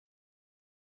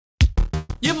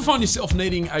You ever find yourself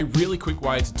needing a really quick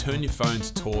way to turn your phone's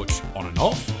torch on and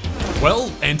off?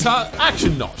 Well, enter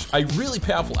Action Notch, a really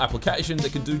powerful application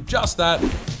that can do just that,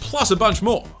 plus a bunch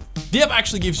more. The app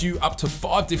actually gives you up to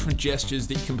 5 different gestures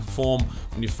that you can perform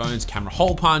on your phone's camera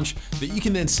hole punch that you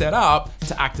can then set up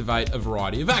to activate a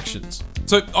variety of actions.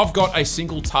 So I've got a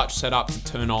single touch set up to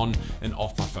turn on and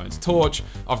off my phone's torch.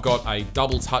 I've got a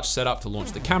double touch set up to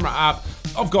launch the camera app.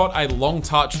 I've got a long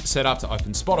touch set up to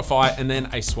open Spotify, and then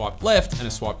a swipe left and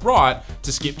a swipe right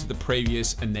to skip to the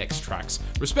previous and next tracks,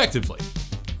 respectively.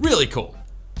 Really cool.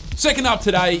 Second up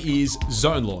today is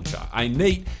Zone Launcher, a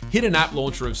neat hidden app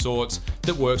launcher of sorts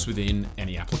that works within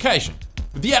any application.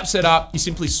 With the app set up, you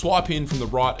simply swipe in from the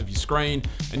right of your screen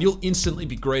and you'll instantly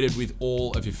be greeted with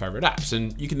all of your favorite apps,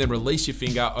 and you can then release your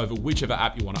finger over whichever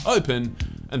app you want to open,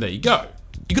 and there you go.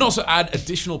 You can also add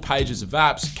additional pages of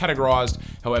apps, categorized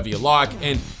however you like,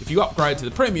 and if you upgrade to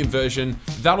the premium version,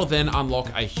 that'll then unlock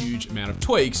a huge amount of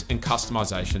tweaks and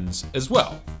customizations as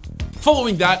well.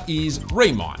 Following that is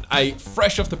Remyn, a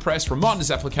fresh off the press reminders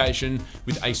application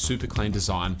with a super clean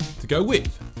design to go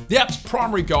with. The app's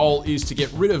primary goal is to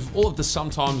get rid of all of the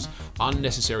sometimes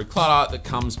unnecessary clutter that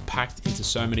comes packed into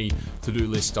so many to-do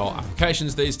list style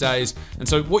applications these days. And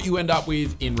so what you end up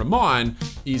with in Remyn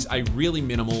is a really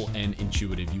minimal and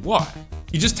intuitive UI.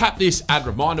 You just tap this add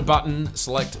reminder button,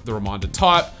 select the reminder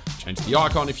type, change the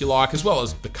icon if you like, as well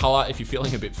as the color if you're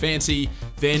feeling a bit fancy.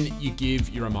 Then you give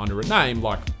your reminder a name,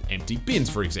 like empty bins,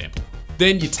 for example.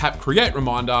 Then you tap create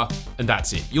reminder, and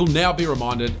that's it. You'll now be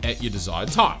reminded at your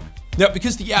desired time. Now,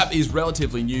 because the app is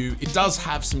relatively new, it does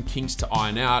have some kinks to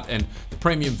iron out, and the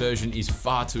premium version is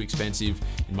far too expensive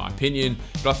in my opinion,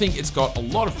 but I think it's got a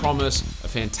lot of promise, a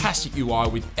fantastic UI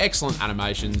with excellent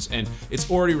animations, and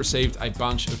it's already received a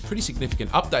bunch of pretty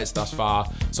significant updates thus far,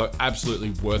 so absolutely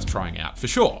worth trying out for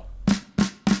sure.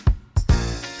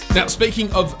 Now,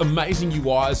 speaking of amazing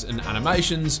UIs and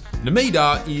animations,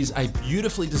 Namida is a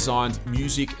beautifully designed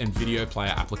music and video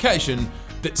player application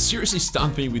that seriously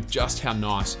stunned me with just how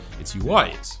nice its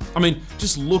UI is. I mean,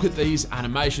 just look at these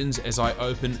animations as I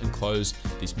open and close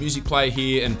this music player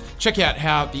here, and check out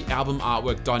how the album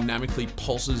artwork dynamically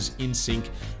pulses in sync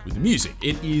with the music.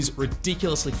 It is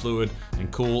ridiculously fluid and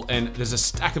cool, and there's a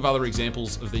stack of other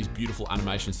examples of these beautiful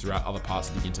animations throughout other parts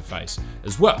of the interface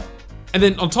as well. And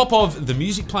then on top of the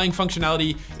music playing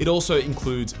functionality, it also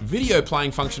includes video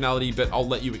playing functionality, but I'll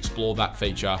let you explore that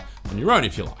feature on your own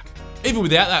if you like. Even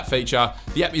without that feature,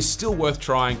 the app is still worth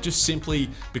trying just simply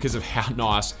because of how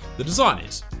nice the design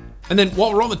is. And then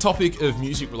while we're on the topic of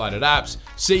music related apps,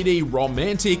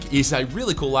 CD-Romantic is a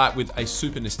really cool app with a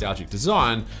super nostalgic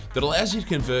design that allows you to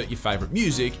convert your favorite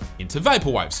music into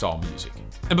vaporwave style music.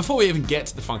 And before we even get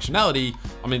to the functionality,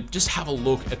 I mean, just have a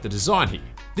look at the design here.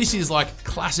 This is like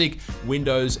classic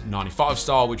Windows 95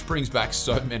 style, which brings back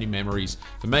so many memories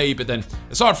for me. But then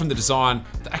aside from the design,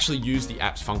 to actually use the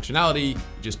app's functionality,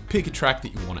 you just pick a track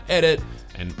that you want to edit,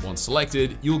 and once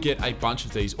selected, you'll get a bunch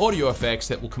of these audio effects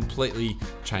that will completely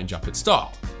change up its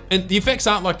style. And the effects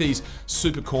aren't like these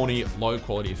super corny, low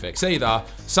quality effects either.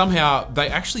 Somehow they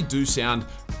actually do sound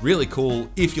really cool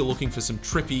if you're looking for some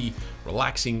trippy,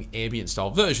 relaxing ambient style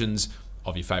versions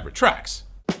of your favorite tracks.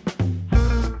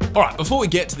 All right, before we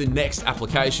get to the next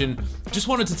application, just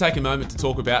wanted to take a moment to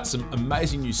talk about some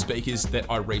amazing new speakers that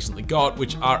I recently got,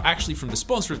 which are actually from the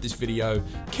sponsor of this video,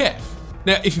 Kef.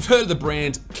 Now, if you've heard of the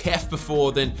brand Kef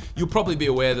before, then you'll probably be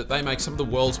aware that they make some of the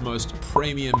world's most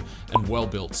premium and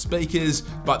well-built speakers,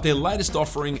 but their latest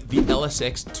offering, the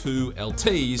LSX2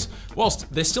 LTs,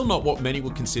 whilst they're still not what many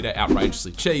would consider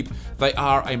outrageously cheap, they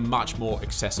are a much more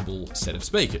accessible set of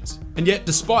speakers. And yet,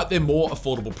 despite their more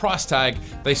affordable price tag,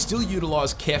 they still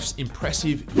utilize Kef's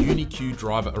impressive Uni-Q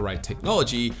driver array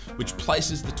technology, which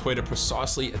places the tweeter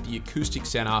precisely at the acoustic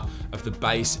center of the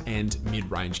bass and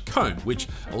mid-range cone, which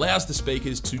allows the speakers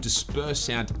to disperse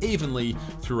sound evenly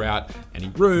throughout any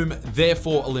room,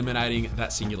 therefore eliminating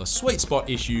that singular sweet spot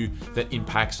issue that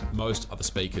impacts most other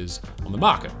speakers on the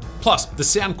market. Plus, the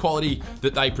sound quality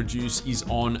that they produce is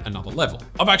on another level.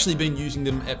 I've actually been using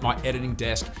them at my editing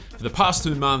desk for the past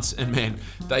 2 months, and man,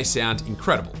 they sound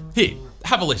incredible. Here,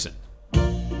 have a listen.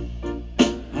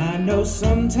 I know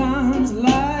sometimes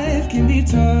life can be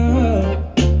tough,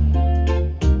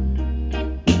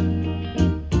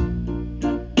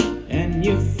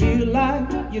 you feel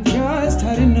like you just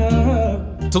had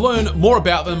enough. To learn more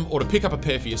about them or to pick up a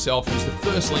pair for yourself, use the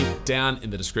first link down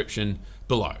in the description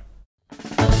below.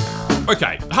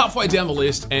 Okay, halfway down the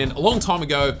list, and a long time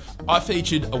ago, I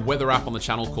featured a weather app on the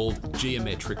channel called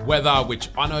Geometric Weather, which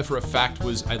I know for a fact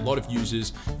was a lot of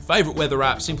users' favorite weather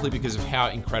app simply because of how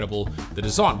incredible the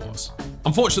design was.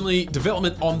 Unfortunately,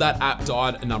 development on that app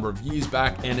died a number of years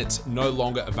back and it's no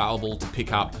longer available to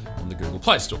pick up on the Google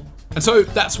Play Store. And so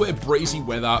that's where Breezy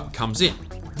Weather comes in.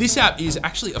 This app is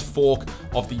actually a fork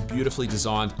of the beautifully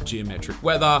designed geometric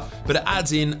weather, but it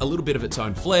adds in a little bit of its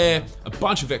own flair, a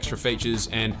bunch of extra features,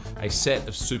 and a set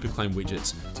of super clean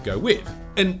widgets to go with.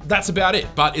 And that's about it,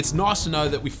 but it's nice to know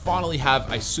that we finally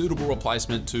have a suitable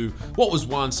replacement to what was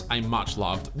once a much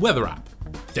loved weather app.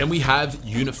 Then we have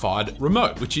Unified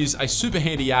Remote, which is a super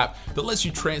handy app that lets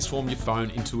you transform your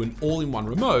phone into an all-in-one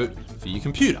remote for your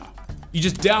computer. You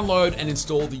just download and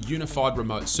install the Unified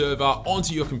Remote server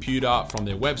onto your computer from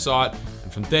their website,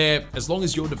 and from there, as long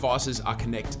as your devices are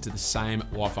connected to the same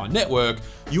Wi-Fi network,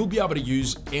 you'll be able to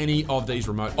use any of these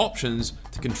remote options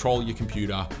to control your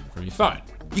computer from your phone.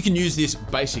 You can use this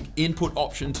basic input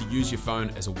option to use your phone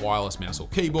as a wireless mouse or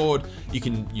keyboard. You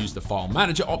can use the file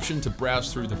manager option to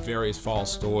browse through the various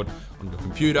files stored on your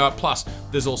computer. Plus,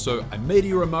 there's also a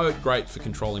media remote, great for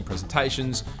controlling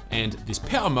presentations, and this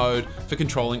power mode for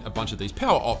controlling a bunch of these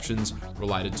power options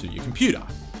related to your computer.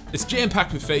 It's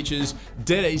jam-packed with features,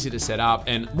 dead easy to set up,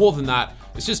 and more than that,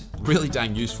 it's just really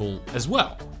dang useful as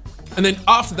well. And then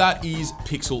after that is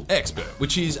Xpert,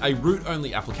 which is a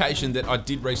root-only application that I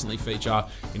did recently feature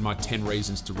in my 10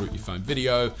 reasons to root your phone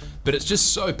video, but it's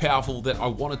just so powerful that I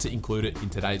wanted to include it in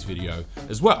today's video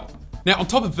as well. Now, on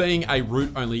top of being a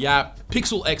root-only app,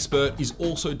 Xpert is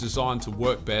also designed to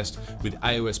work best with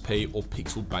AOSP or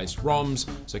pixel-based ROMs,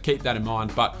 so keep that in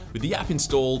mind. But with the app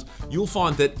installed, you'll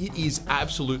find that it is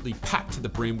absolutely packed to the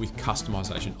brim with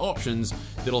customization options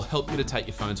that'll help you to take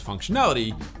your phone's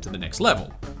functionality to the next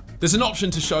level. There's an option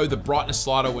to show the brightness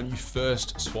slider when you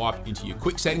first swipe into your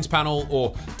quick settings panel,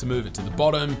 or to move it to the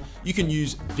bottom. You can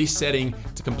use this setting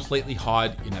to completely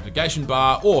hide your navigation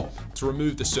bar, or to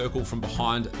remove the circle from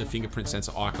behind the fingerprint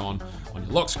sensor icon on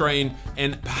your lock screen.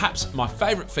 And perhaps my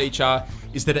favorite feature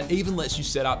is that it even lets you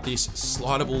set up this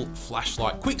slidable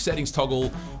flashlight quick settings toggle,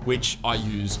 which I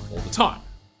use all the time.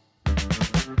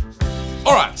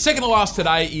 All right, second to last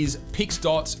today is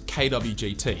Pixdots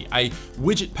KWGT, a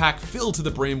widget pack filled to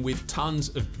the brim with tons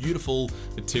of beautiful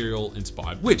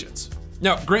material-inspired widgets.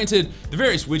 Now, granted, the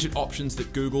various widget options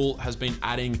that Google has been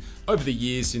adding over the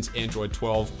years since Android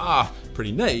 12 are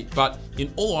pretty neat, but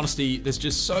in all honesty, there's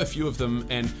just so few of them,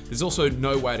 and there's also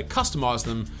no way to customize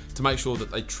them to make sure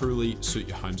that they truly suit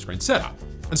your home screen setup.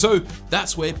 And so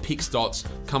that's where Pixdots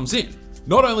comes in.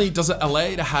 Not only does it allow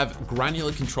you to have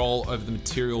granular control over the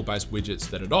material-based widgets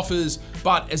that it offers,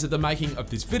 but as of the making of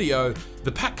this video,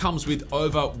 the pack comes with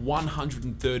over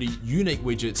 130 unique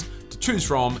widgets to choose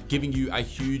from, giving you a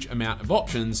huge amount of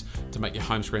options to make your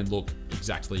home screen look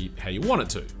exactly how you want it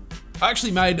to. I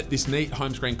actually made this neat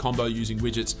home screen combo using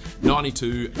widgets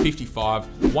 92,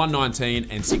 55, 119,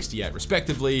 and 68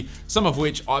 respectively, some of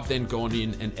which I've then gone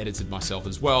in and edited myself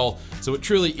as well. So it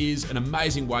truly is an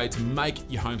amazing way to make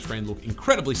your home screen look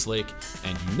incredibly slick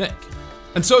and unique.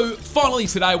 And so finally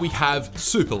today we have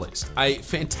Superlist, a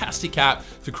fantastic app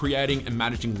for creating and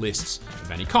managing lists of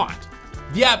any kind.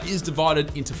 The app is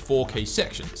divided into 4 key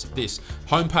sections. This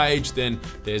homepage, then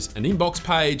there's an inbox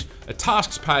page, a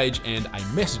tasks page, and a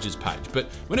messages page. But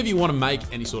whenever you want to make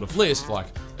any sort of list, like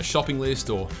a shopping list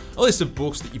or a list of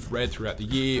books that you've read throughout the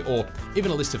year, or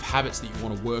even a list of habits that you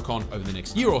want to work on over the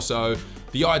next year or so,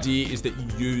 the idea is that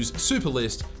you use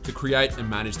Superlist to create and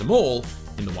manage them all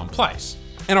in the one place.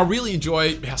 And I really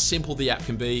enjoy how simple the app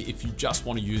can be if you just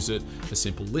want to use it for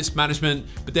simple list management.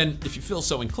 But then if you feel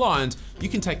so inclined, you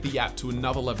can take the app to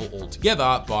another level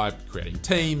altogether by creating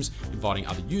teams, inviting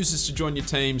other users to join your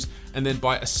teams, and then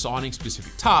by assigning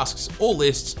specific tasks or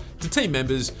lists to team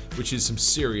members, which is some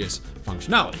serious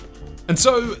functionality. And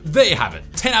so there you have it,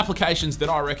 10 applications that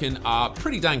I reckon are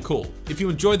pretty dang cool. If you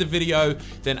enjoyed the video,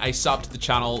 then a sub to the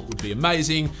channel would be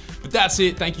amazing. But that's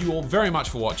it, thank you all very much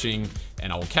for watching,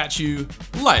 and I will catch you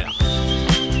later.